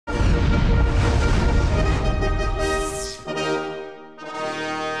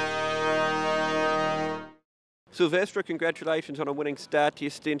Sylvester, congratulations on a winning start to your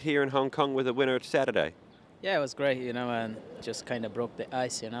stint here in Hong Kong with a winner at Saturday. Yeah, it was great, and just kind of broke the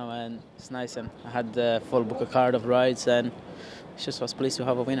ice, and it's nice. And I had the full book of card of rides, and just was pleased to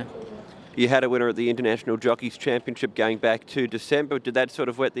have a winner. You had a winner at the International Jockeys Championship going back to December. Did that sort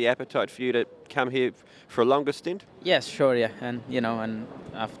of whet the appetite for you to come here for a longer stint? Yes, sure, yeah. And, and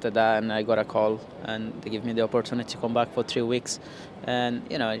after that, and I got a call, and they gave me the opportunity to come back for 3 weeks. And,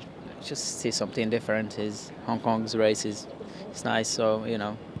 I just see something different. Hong Kong's race is nice, so,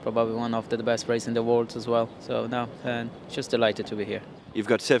 probably one of the best races in the world as well. So, no, and just delighted to be here. You've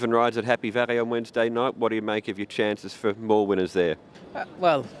got 7 rides at Happy Valley on Wednesday night. What do you make of your chances for more winners there?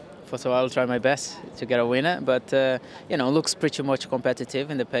 Well, first of all, I'll try my best to get a winner, but, looks pretty much competitive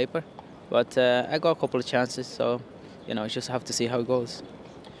in the paper. But I got a couple of chances, so, just have to see how it goes.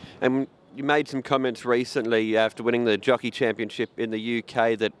 And you made some comments recently after winning the Jockey Championship in the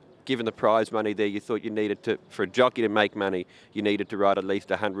UK that given the prize money there, you thought you needed to, for a jockey to make money, you needed to ride at least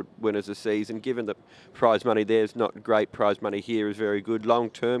 100 winners a season. Given the prize money there is not great, prize money here is very good.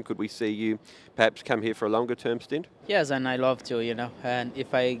 Long term, could we see you perhaps come here for a longer term stint? Yes, and I love to, and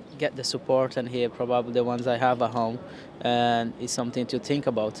if I get the support and here, probably the ones I have at home, and it's something to think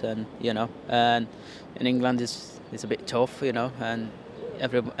about. And, and in England it's a bit tough, and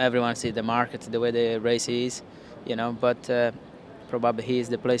everyone sees the market, the way the race is, but probably he is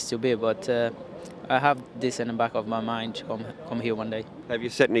the place to be, but I have this in the back of my mind to come here one day. Have you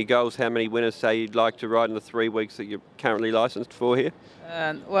set any goals? How many winners say you'd like to ride in the 3 weeks that you're currently licensed for here?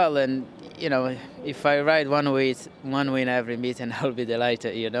 Well, if I ride one win every meeting, I'll be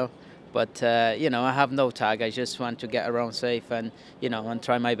delighted, But I have no tag. I just want to get around safe and and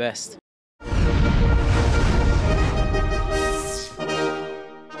try my best.